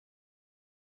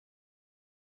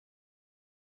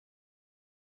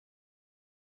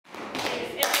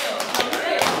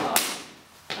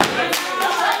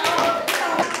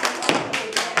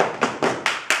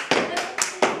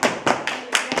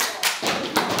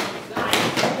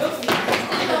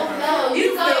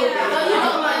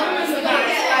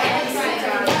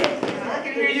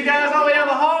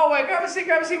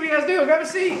Grab a seat. What you guys do? Grab a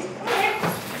seat.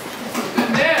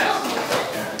 Good now.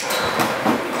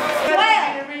 You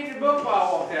guys need to read your book while I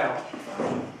walked out.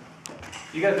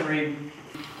 You guys can read.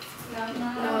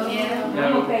 No. Yeah.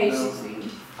 No. Page No.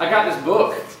 16. I got this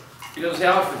book. You know, see,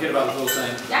 I always forget about this little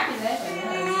thing. Y'all can laugh.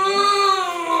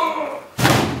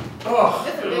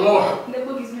 Oh, good Lord. The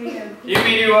book is me. You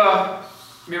mean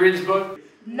you read this book?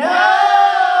 No! I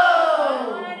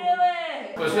want to do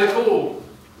it. Well, it's really cool.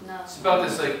 No. It's about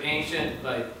this like ancient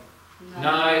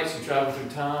knights who travel through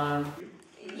time.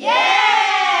 Yeah!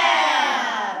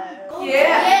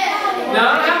 Yeah. No,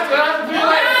 I don't have to do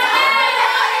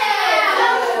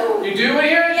it. You do want to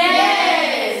hear it?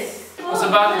 Yes. It's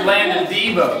about the land of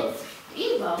Deebo.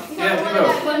 Deebo? Yeah, Deebo.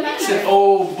 It's an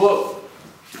old book.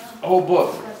 Old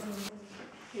book.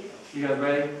 You guys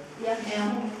ready?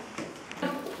 Yeah.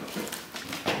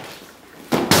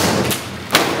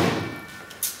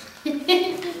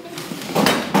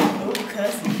 Oh,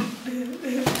 cousin.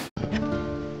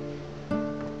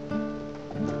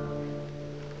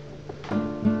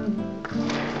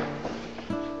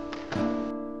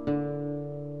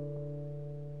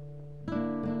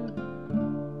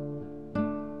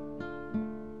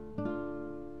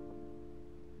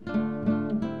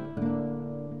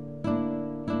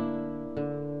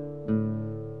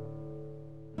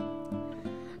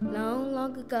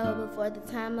 Long ago, before the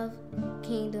time of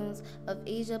kingdoms of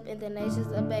Egypt and the nations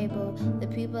of Babel, the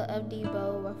people of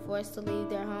Deebo were forced to leave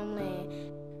their homeland.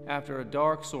 After a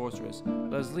dark sorceress,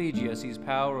 Lesligia seized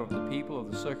power over the people of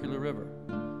the circular river.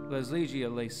 Lesligia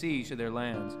laid siege to their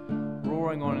lands,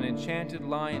 roaring on an enchanted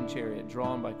lion chariot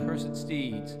drawn by cursed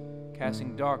steeds,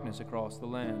 casting darkness across the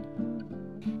land.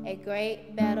 A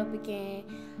great battle began,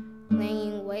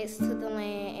 laying waste to the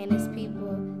land and its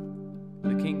people.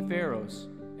 The king Pharaohs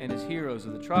and his heroes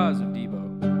of the tribes of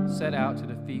Deebo set out to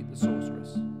defeat the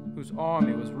sorceress, whose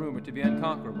army was rumored to be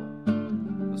unconquerable.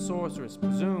 The sorceress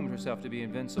presumed herself to be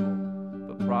invincible,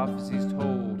 but prophecies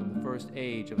told in the first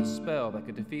age of a spell that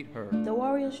could defeat her. The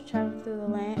warriors traveled through the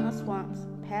land of swamps,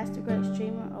 past the great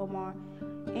stream of Omar,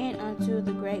 and unto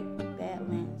the great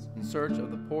badlands, in search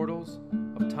of the portals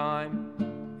of time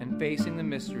and facing the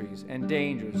mysteries and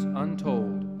dangers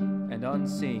untold and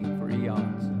unseen for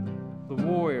eons. The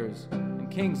warriors and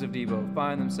kings of Deebo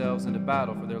find themselves in a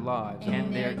battle for their lives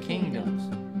and their kingdoms.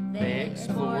 They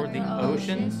explore the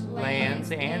oceans, lands,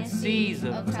 and seas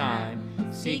of time,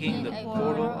 seeking the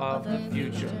portal of the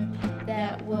future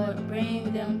that would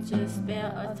bring them to a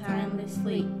spell of timeless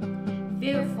sleep,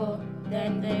 fearful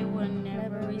that they would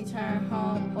never return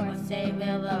home or save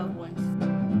their loved ones.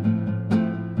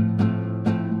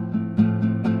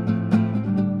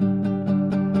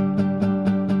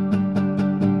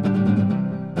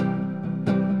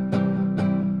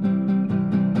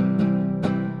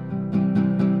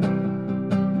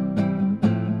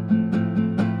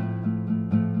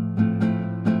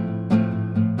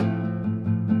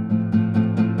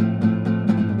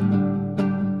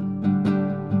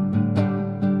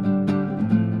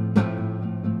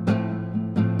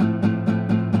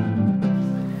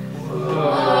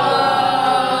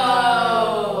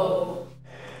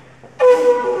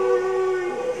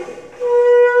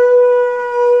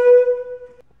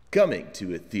 Coming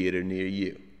to a theater near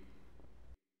you.